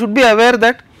 you should be aware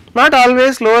that not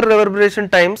always lower reverberation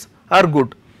times are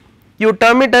good. You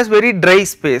term it as very dry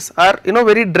space or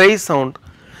very dry sound.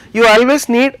 You always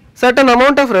need certain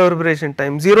amount of reverberation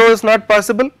time. 0 is not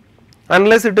possible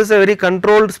unless it is a very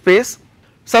controlled space.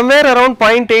 Somewhere around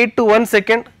 0.8 to 1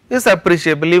 second is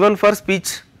appreciable even for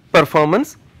speech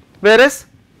performance, whereas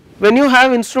when you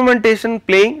have instrumentation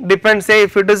playing, depends, say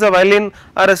if it is a violin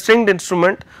or a stringed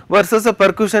instrument versus a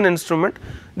percussion instrument,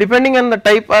 depending on the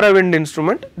type, or a wind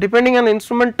instrument, depending on the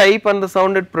instrument type and the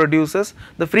sound it produces,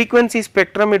 the frequency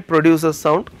spectrum it produces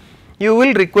sound, you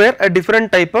will require a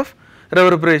different type of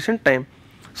reverberation time.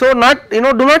 So do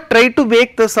not try to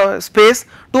make the space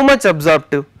too much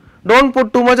absorptive. Don't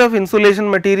put too much of insulation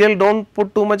material, don't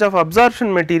put too much of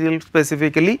absorption material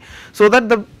specifically, so that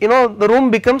the room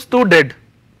becomes too dead.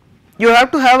 You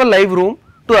have to have a live room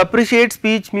to appreciate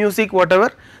speech, music,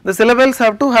 whatever. The syllables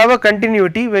have to have a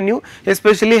continuity when you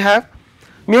especially have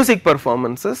music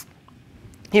performances.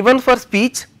 Even for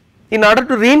speech, in order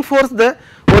to reinforce the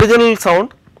original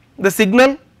sound, the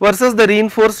signal versus the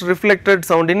reinforced reflected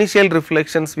sound, initial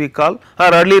reflections we call,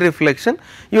 or early reflection,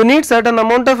 you need certain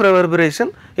amount of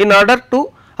reverberation in order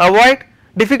to avoid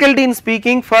difficulty in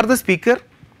speaking for the speaker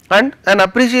and an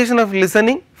appreciation of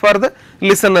listening for the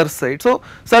listener's side. So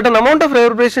certain amount of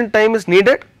reverberation time is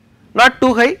needed, not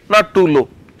too high, not too low.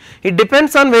 It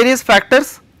depends on various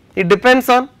factors. It depends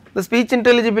on the speech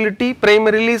intelligibility,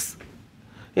 primarily is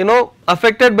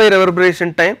affected by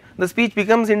reverberation time. The speech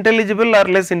becomes intelligible or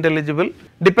less intelligible,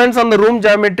 depends on the room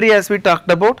geometry as we talked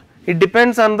about. It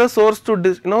depends on the source to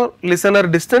listener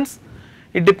distance.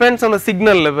 It depends on the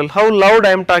signal level, how loud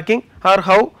I am talking or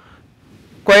how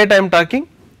quiet I am talking.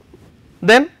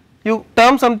 Then you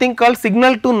term something called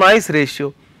signal to noise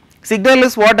ratio. Signal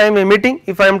is what I am emitting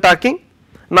if I am talking,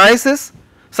 noise is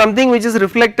something which is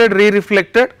reflected,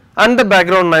 re-reflected, and the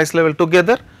background noise level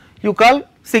together you call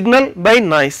signal by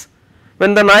noise.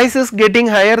 When the noise is getting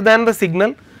higher than the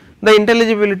signal, the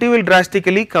intelligibility will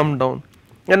drastically come down.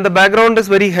 When the background is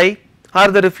very high or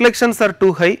the reflections are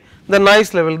too high, the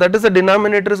noise level, that is the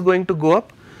denominator, is going to go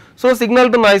up. So signal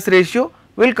to noise ratio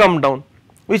will come down,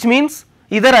 which means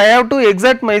either I have to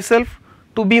exert myself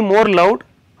to be more loud,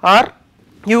 or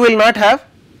you will not have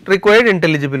required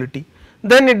intelligibility.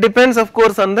 Then it depends of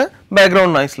course on the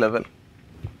background noise level.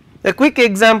 A quick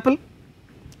example,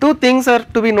 two things are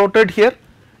to be noted here.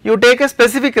 You take a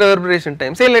specific reverberation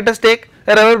time, say let us take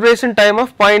a reverberation time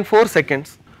of 0.4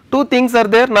 seconds. Two things are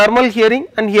there, normal hearing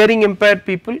and hearing impaired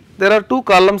people. There are two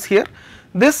columns here.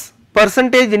 This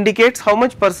percentage indicates how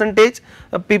much percentage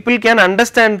people can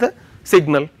understand the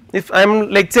signal. If I am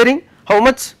lecturing, how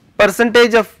much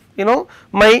percentage of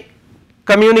my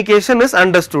communication is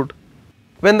understood.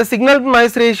 When the signal to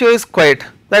noise ratio is quiet,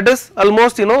 that is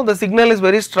almost the signal is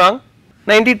very strong,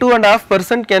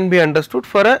 92.5% can be understood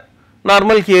for a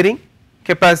normal hearing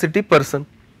capacity person.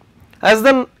 As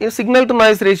the signal to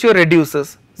noise ratio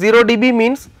reduces, 0 dB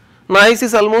means noise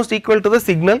is almost equal to the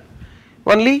signal,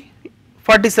 only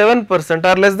 47%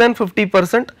 or less than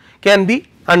 50% can be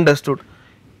understood.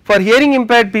 For hearing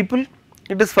impaired people,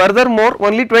 it is furthermore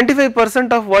only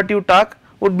 25% of what you talk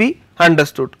would be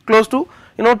understood, close to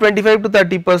 25 to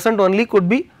 30% only could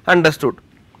be understood.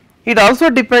 It also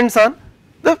depends on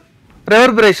the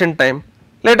reverberation time.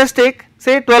 Let us take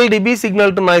say 12 dB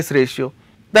signal to noise ratio,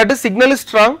 that is signal is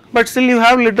strong but still you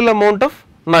have little amount of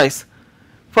noise.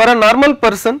 For a normal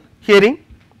person hearing,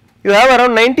 you have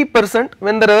around 90%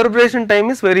 when the reverberation time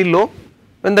is very low.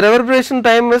 When the reverberation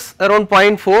time is around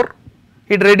 0.4,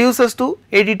 it reduces to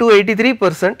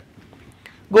 82-83%,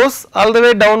 goes all the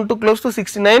way down to close to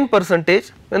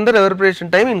 69% when the reverberation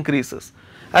time increases.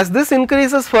 As this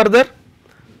increases further,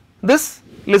 this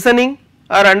listening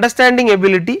or understanding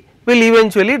ability will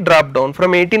eventually drop down.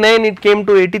 From 89 it came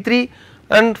to 83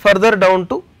 and further down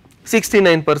to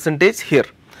 69% here.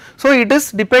 So it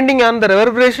is depending on the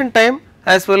reverberation time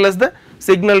as well as the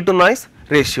signal to noise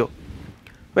ratio.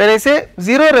 When I say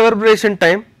 0 reverberation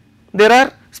time, there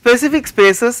are specific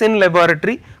spaces in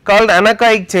laboratory called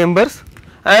anechoic chambers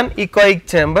and echoic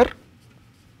chamber.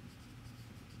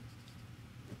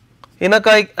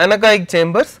 Anechoic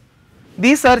chambers,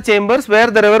 these are chambers where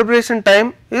the reverberation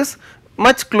time is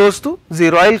much close to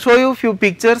 0. I will show you few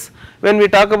pictures when we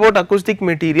talk about acoustic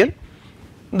material.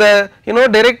 The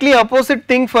directly opposite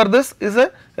thing for this is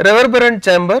a reverberant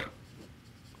chamber.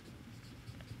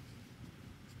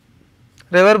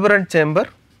 Reverberant chamber.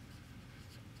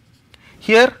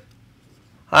 Here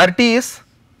RT is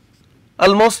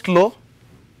almost low,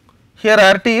 here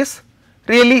RT is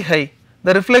really high.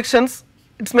 The reflections,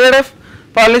 it is made of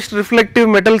polished reflective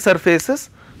metal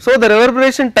surfaces, so the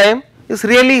reverberation time is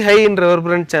really high in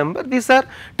reverberant chamber. These are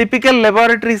typical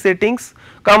laboratory settings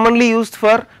commonly used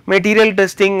for material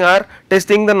testing or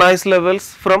testing the noise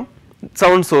levels from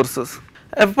sound sources.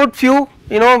 I have put few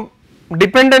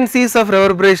dependencies of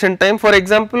reverberation time. For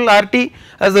example, RT,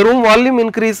 as the room volume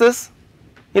increases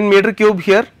in meter cube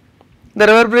here, the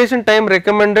reverberation time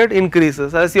recommended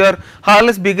increases. As your hall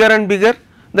is bigger and bigger,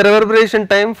 the reverberation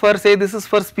time for, say, this is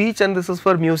for speech and this is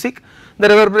for music, the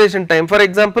reverberation time, for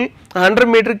example, 100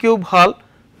 meter cube hall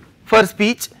for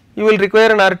speech you will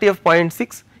require an RT of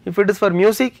 0.6, if it is for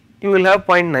music you will have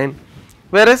 0.9,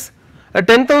 whereas a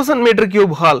 10,000 meter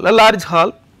cube hall, a large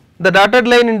hall, the dotted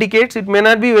line indicates it may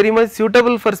not be very much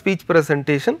suitable for speech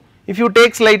presentation. If you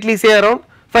take slightly, say, around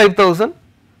 5,000,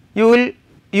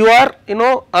 you are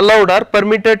allowed or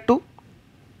permitted to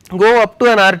go up to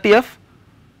an RT of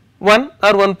 1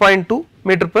 or 1.2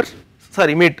 meter per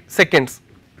seconds.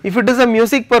 If it is a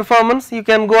music performance, you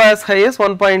can go as high as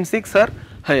 1.6 or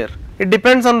higher. It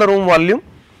depends on the room volume.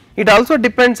 It also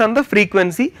depends on the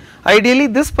frequency. Ideally,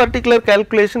 this particular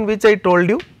calculation which I told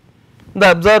you,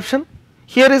 the absorption,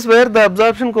 here is where the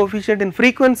absorption coefficient in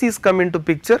frequencies come into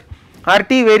picture. RT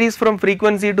varies from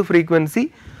frequency to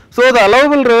frequency. So, the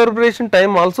allowable reverberation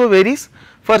time also varies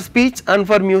for speech and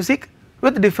for music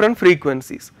with different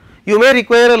frequencies. You may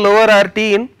require a lower RT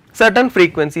in certain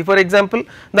frequency. For example,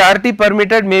 the RT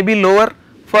permitted may be lower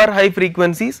for high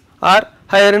frequencies or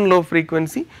higher in low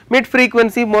frequency. Mid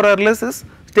frequency more or less is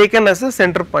taken as a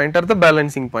center point or the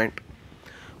balancing point.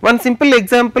 One simple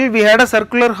example, we had a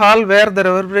circular hall where the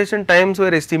reverberation times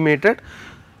were estimated.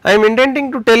 I am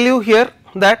intending to tell you here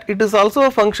that it is also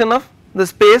a function of the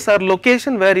space or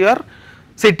location where you are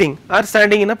sitting or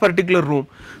standing in a particular room.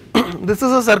 This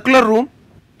is a circular room.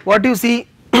 What you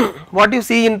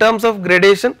see in terms of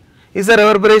gradation is a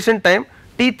reverberation time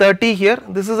T30 here.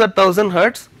 This is 1000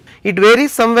 hertz. It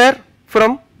varies somewhere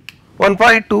from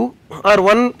 1.2 or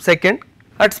 1 second.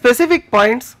 At specific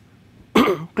points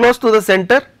close to the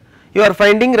center, you are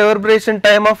finding reverberation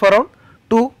time of around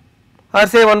 2 or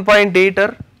say 1.8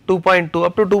 or 2.2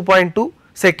 up to 2.2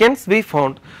 seconds we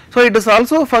found. So, it is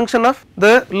also a function of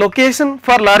the location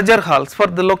for larger halls, for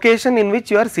the location in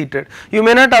which you are seated. You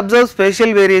may not observe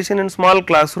spatial variation in small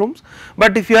classrooms,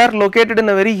 but if you are located in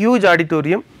a very huge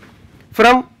auditorium,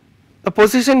 from a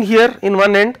position here in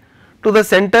one end to the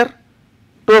center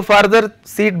to a farther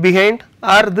seat behind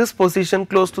or this position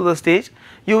close to the stage,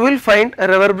 you will find a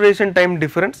reverberation time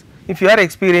difference if you are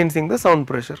experiencing the sound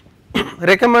pressure.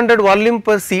 Recommended volume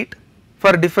per seat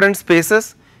for different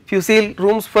spaces. If you see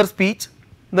rooms for speech,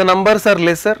 the numbers are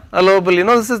lesser, allowable,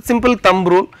 this is a simple thumb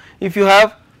rule. If you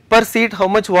have per seat how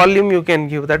much volume you can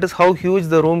give, that is how huge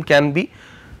the room can be.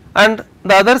 And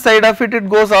the other side of it, it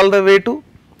goes all the way to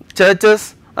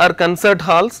churches or concert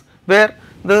halls where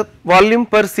the volume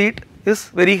per seat is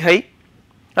very high.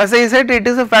 As I said, it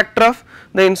is a factor of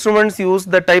the instruments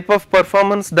used, the type of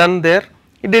performance done there,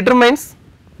 it determines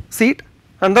seat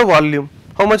and the volume,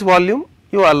 how much volume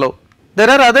you allow. There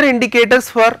are other indicators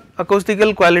for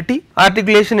acoustical quality.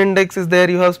 Articulation index is there,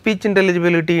 you have speech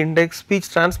intelligibility index, speech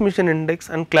transmission index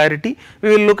and clarity.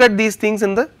 We will look at these things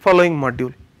in the following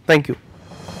module. Thank you.